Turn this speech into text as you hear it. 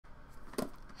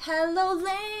Hello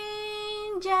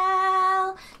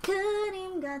angel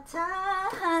그림 같아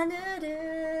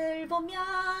하늘을 보면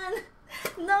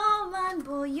너만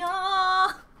보여.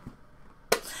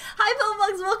 Hi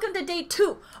Pillbox, welcome to day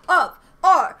 2 of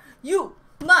Are You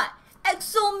My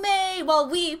EXO-LMATE, while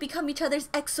we become each other's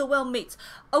EXO-L-mates.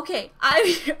 Okay, I'm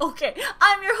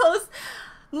your host,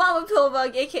 Mama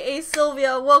Pillbug, aka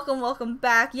Sylvia. Welcome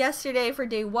back. Yesterday for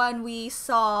day 1 we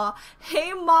saw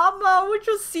Hey Mama, which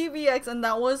was CBX, and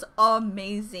that was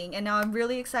amazing. And now I'm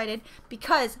really excited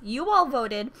because you all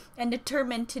voted and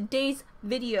determined today's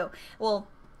video. Well,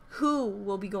 who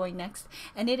will be going next?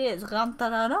 And it is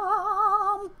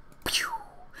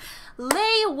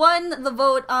Lay won the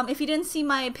vote. If you didn't see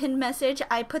my pinned message,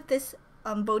 I put this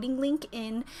voting link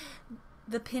in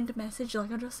the pinned message, like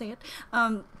I'll just say it.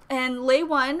 And Lay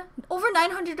won. Over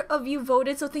 900 of you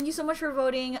voted, so thank you so much for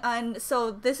voting. And so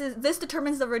this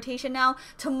determines the rotation now.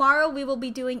 Tomorrow we will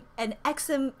be doing an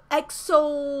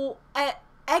EXO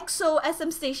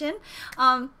SM station.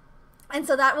 And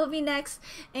so that will be next.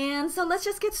 And so let's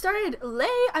just get started.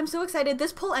 Lay, I'm so excited.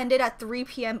 This poll ended at 3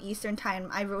 p.m. Eastern time.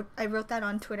 I wrote that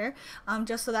on Twitter,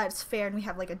 just so that it's fair and we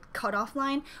have like a cutoff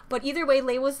line. But either way,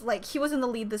 Lay was like, he was in the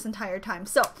lead this entire time.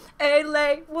 So, hey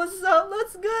Lay, what's up?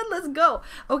 Let's go.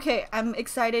 Okay, I'm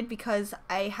excited because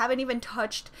I haven't even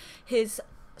touched his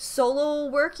solo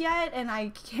work yet, and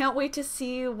I can't wait to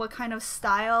see what kind of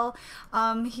style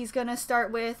he's gonna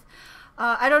start with.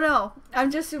 I don't know.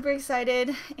 I'm just super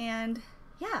excited, and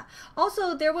yeah.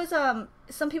 Also, there was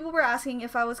some people were asking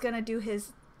if I was gonna do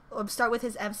his start with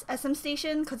his SM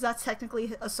station, because that's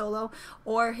technically a solo,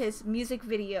 or his music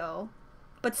video.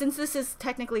 But since this is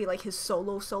technically like his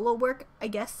solo work, I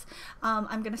guess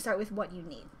I'm gonna start with What You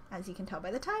Need, as you can tell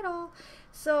by the title.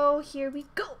 So here we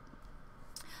go.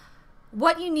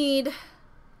 What You Need.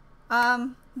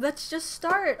 Let's just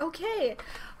start. Okay.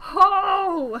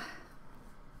 Oh.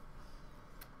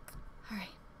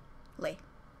 Alright, Lay.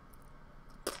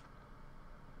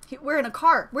 We're in a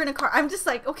car. I'm just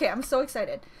like, okay, I'm so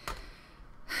excited.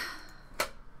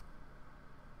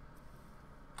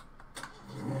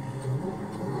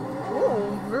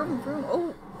 Oh, vroom, vroom.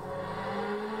 Oh.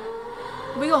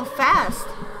 We going fast.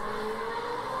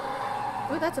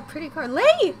 Oh, that's a pretty car.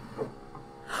 Lay!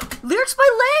 Lyrics by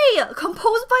Lay!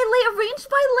 Composed by Lay, arranged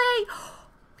by Lay!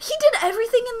 He did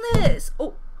everything in this!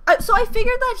 Oh. So I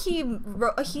figured that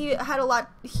he had a lot,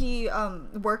 he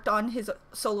worked on his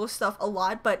solo stuff a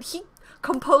lot, but he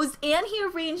composed and he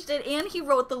arranged it and he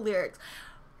wrote the lyrics.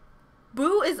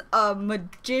 Boo is a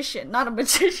magician, not a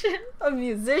magician, a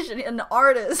musician, an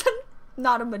artist,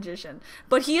 not a magician,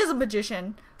 but he is a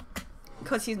magician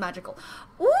because he's magical.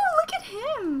 Ooh, look at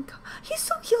him. He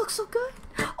looks so good.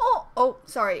 Oh,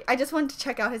 sorry. I just wanted to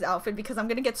check out his outfit because I'm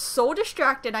gonna get so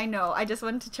distracted. I know. I just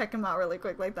wanted to check him out really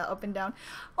quick, like that up and down.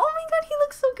 Oh my god, he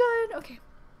looks so good. Okay.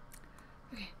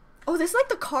 Oh, this is like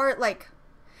the car, like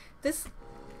this.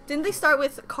 Didn't they start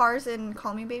with cars in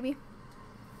Call Me Baby?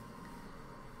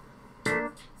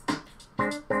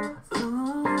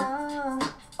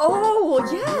 Oh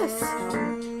yes.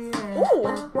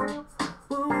 Oh.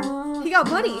 He got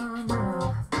Buddy.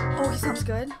 Oh, he sounds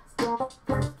good.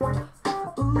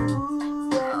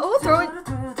 Oh, throw it.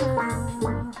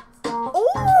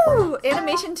 Oh,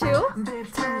 animation too.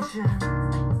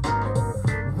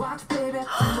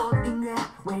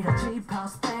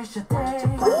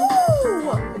 Ooh.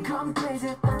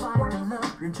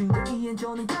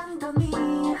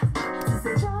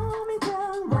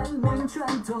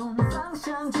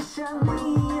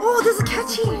 Oh, this is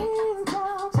catchy.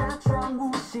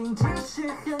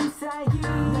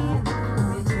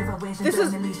 This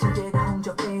is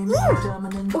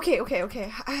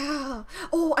okay.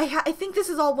 Oh, I think this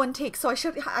is all one take, so I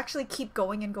should actually keep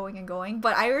going and going.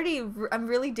 But I'm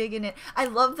really digging it. I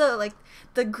love the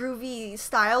groovy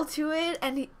style to it,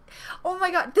 and oh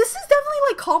my god, this is definitely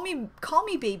like Call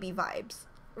Me Baby vibes,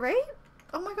 right?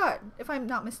 Oh my god, if I'm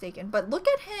not mistaken. But look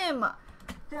at him.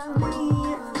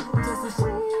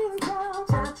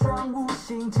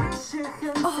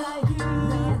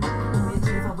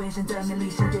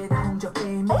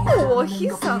 Oh, he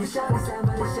sounds. Wow!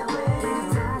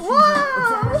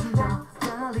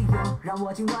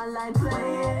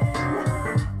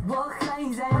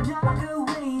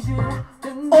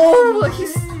 Oh,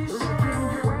 he's.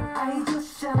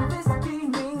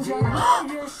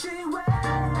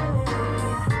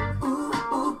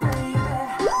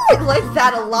 I like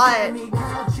that a lot.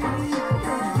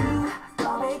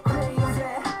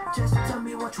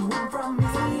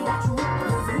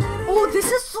 Oh,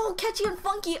 this is so catchy and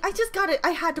funky. I just got it.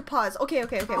 I had to pause. Okay.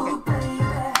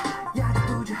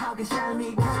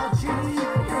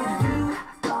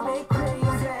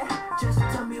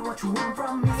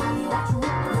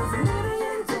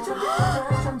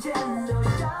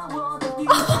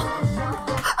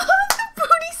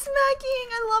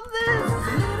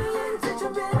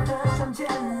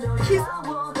 He's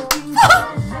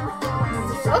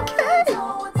okay.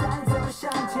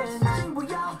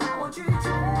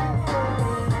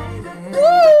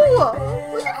 Woo!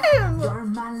 Look at him.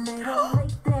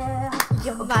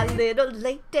 You're my little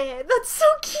lady. That's so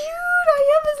cute. I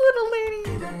am his little lady.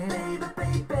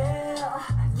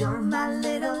 You're my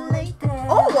little lady.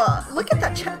 Oh, look at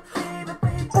that chat.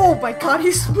 Oh my god,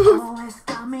 he's smooth.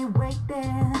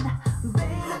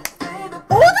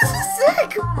 Oh, this is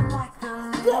sick.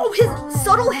 Whoa, his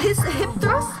subtle hip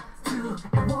thrust.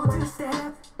 What is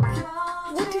that?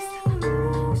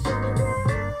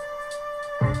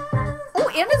 Oh,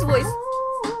 and his voice.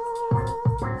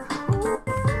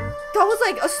 That was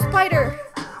like a spider.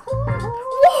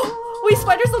 Whoa! Wait,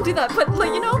 spiders don't do that, but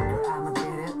like, you know.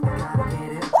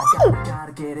 Oh!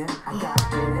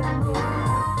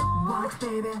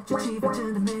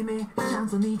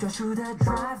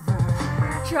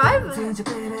 Driver.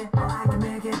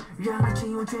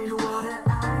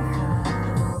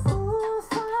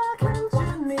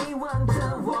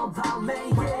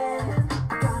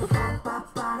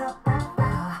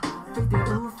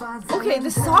 Okay,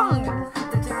 the song.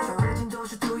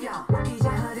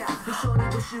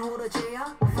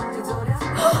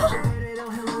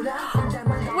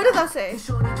 What does that say?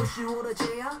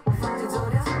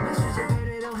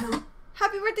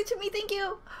 Happy birthday to me, thank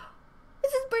you.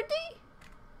 Is his birthday?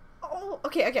 Oh,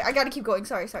 okay, I gotta keep going.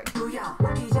 Sorry.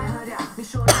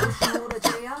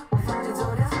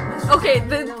 Okay,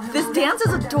 this dance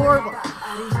is adorable.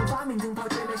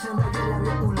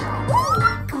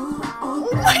 Oh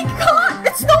my god,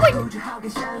 it's snowing!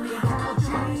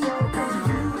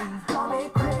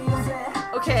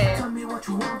 Okay.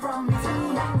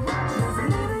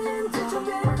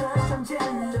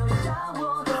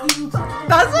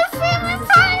 That's my favorite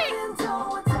part!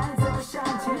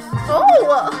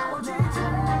 Oh!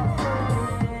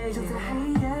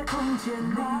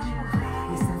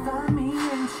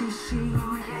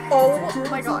 Oh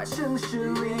my god.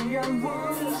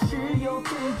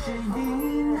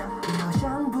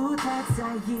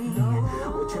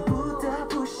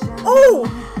 Oh!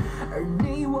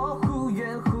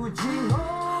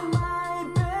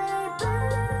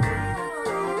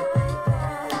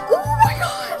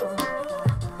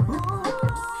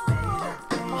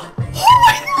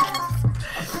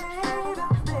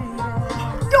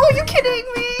 Are you kidding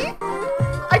me?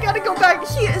 I gotta go back.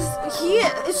 He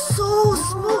is so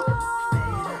smooth.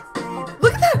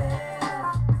 Look at that.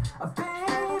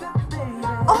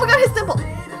 Oh my god, his dimple.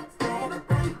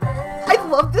 I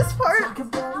love this part.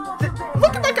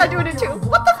 Look at that guy doing it too.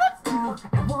 What the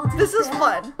fuck? This is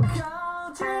fun.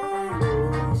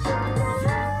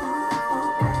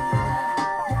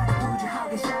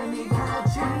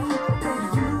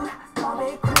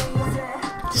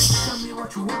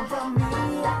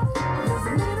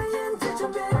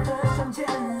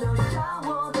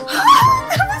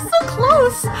 That was so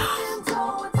close.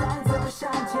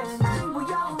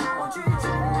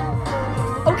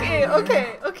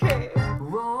 Okay.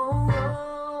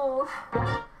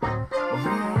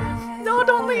 No,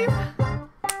 don't leave.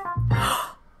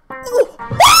 Oh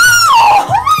my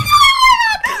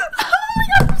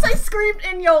god! I screamed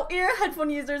in your ear. Headphone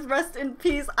users, rest in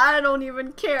peace. I don't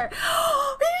even care.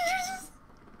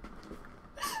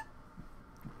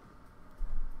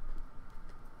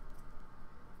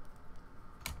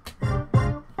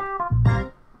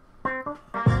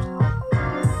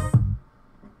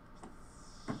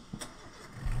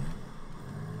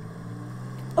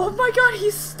 Oh my god,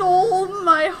 he stole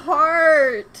my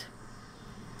heart!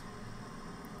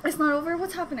 It's not over?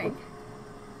 What's happening?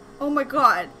 Oh my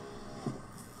god.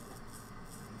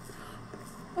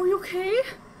 Are you okay?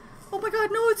 Oh my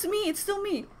god, no, it's me. It's still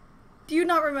me. Do you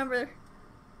not remember?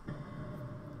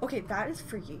 Okay, that is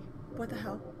freaky. What the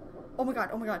hell? Oh my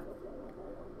god.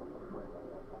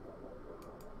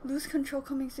 Lose control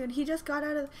coming soon. He just got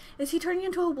out of... Is he turning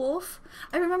into a wolf?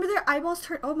 I remember their eyeballs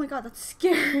turn... Oh my god, that's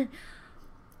scary.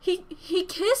 He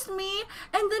kissed me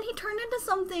and then he turned into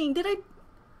something. Did I...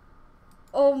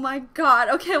 Oh my god.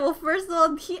 Okay, well, first of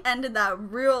all, he ended that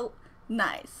real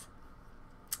nice.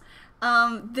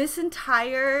 This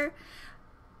entire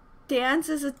dance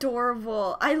is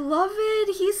adorable. I love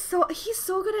it. He's so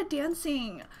good at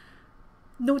dancing.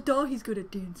 No duh, he's good at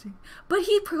dancing. But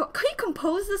he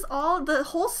composed this all, the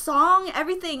whole song,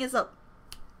 everything is up.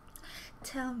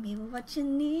 Tell me what you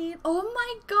need. Oh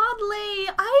my god, Lay,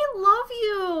 I love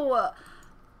you.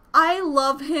 I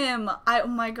love him. Oh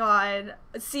my god.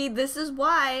 See, this is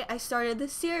why I started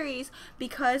this series,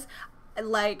 because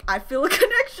like I feel a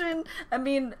connection. I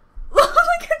mean, look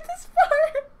at this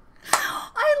part.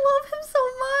 I love him so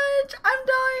much. I'm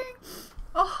dying.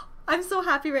 Oh. I'm so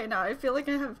happy right now. I feel like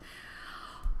I have...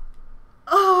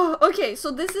 Oh, okay,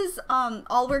 so this is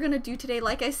all we're gonna do today.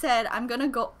 Like I said, I'm gonna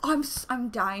go... I'm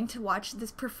dying to watch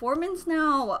this performance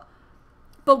now.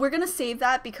 But we're gonna save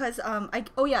that because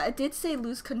oh yeah, it did say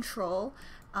Lose Control.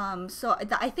 So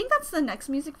I think that's the next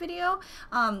music video.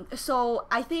 So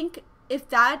I think if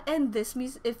that and this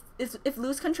music, if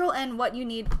Lose Control and What You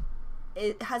Need,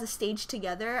 it has a stage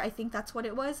together, I think that's what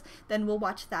it was, then we'll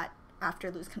watch that after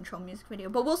Lose Control music video,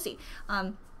 but we'll see.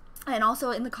 And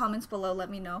also in the comments below, let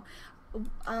me know.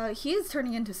 He is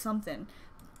turning into something,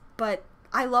 but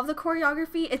I love the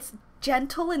choreography. It's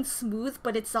gentle and smooth,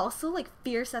 but it's also like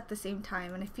fierce at the same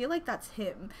time, and I feel like that's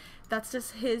him. That's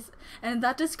just his, and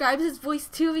that describes his voice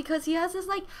too, because he has this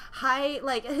like high,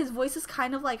 like his voice is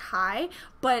kind of like high,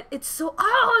 but it's so,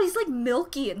 oh, he's like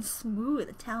milky and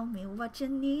smooth. Tell me what you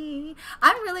need.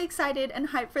 I'm really excited and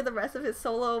hyped for the rest of his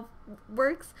solo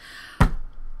works.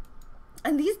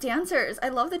 And these dancers, I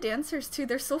love the dancers too.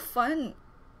 They're so fun.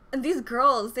 And these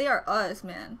girls, they are us,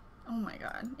 man. Oh my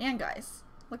god. And guys,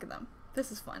 look at them.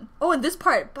 This is fun. Oh, and this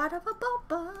part.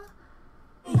 Ba-da-ba-ba-ba.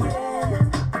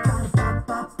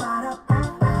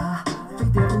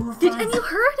 And you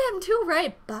heard him too,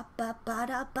 right?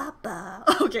 Ba-ba-ba-da-ba-ba.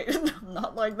 Okay,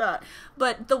 not like that.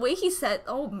 But the way he said,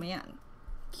 oh man.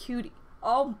 Cutie.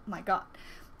 Oh my god.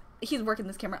 He's working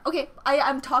this camera. Okay,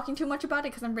 I'm talking too much about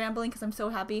it because I'm rambling because I'm so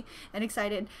happy and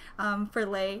excited for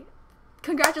Lay.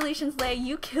 Congratulations, Lay.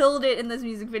 You killed it in this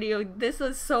music video. This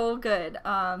was so good.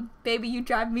 Baby, you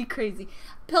drive me crazy.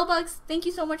 Pillbugs, thank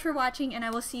you so much for watching, and I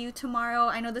will see you tomorrow.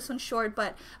 I know this one's short,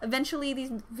 but eventually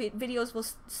these videos will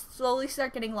slowly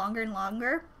start getting longer and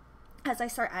longer as I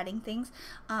start adding things.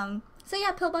 So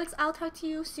yeah, Pillbugs, I'll talk to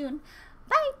you soon.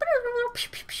 Bye.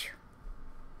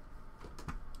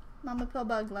 Mama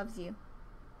Pillbug loves you.